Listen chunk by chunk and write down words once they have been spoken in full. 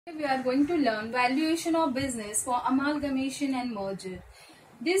We are going to learn valuation of business for amalgamation and merger.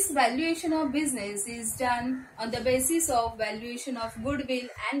 This valuation of business is done on the basis of valuation of goodwill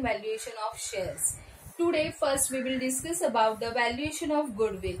and valuation of shares. Today first we will discuss about the valuation of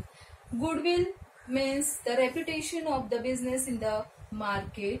goodwill. Goodwill means the reputation of the business in the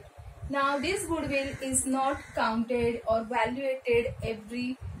market. Now this goodwill is not counted or valuated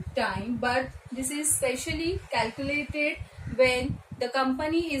every time, but this is specially calculated when the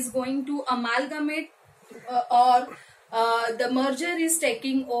company is going to amalgamate or the merger is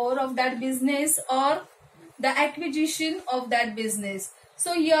taking over of that business or the acquisition of that business.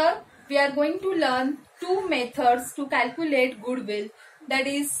 So here we are going to learn two methods to calculate goodwill, that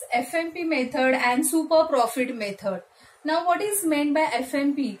is FMP method and super profit method. Now what is meant by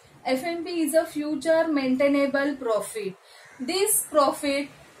FMP? FMP is a future maintainable profit. This profit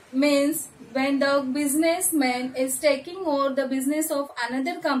means when the businessman is taking over the business of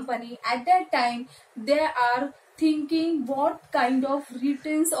another company, at that time they are thinking what kind of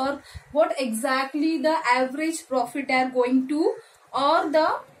returns or what exactly the average profit they are going to, or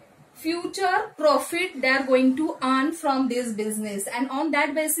the future profit they are going to earn from this business, and on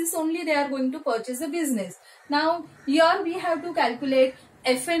that basis only they are going to purchase a business. Now here we have to calculate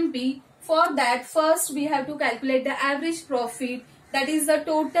FMP. For that first we have to calculate the average profit, that is the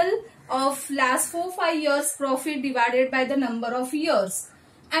total of last 4-5 years profit divided by the number of years,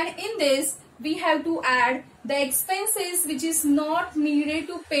 and in this we have to add the expenses which is not needed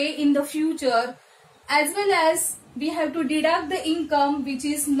to pay in the future, as well as we have to deduct the income which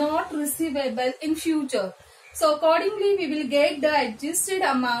is not receivable in future. So accordingly we will get the adjusted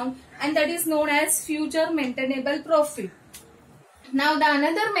amount, and that is known as future maintainable profit. Now the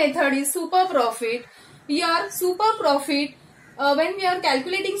another method is super profit. Here super profit, when we are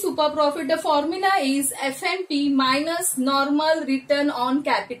calculating super profit, the formula is FMP minus normal return on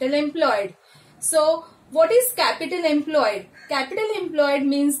capital employed. So what is capital employed? Capital employed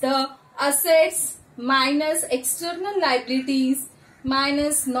means the assets minus external liabilities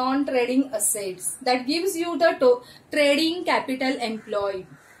minus non-trading assets. That gives you the trading capital employed.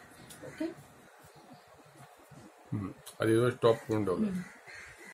 Okay. అది stop ఉండవు.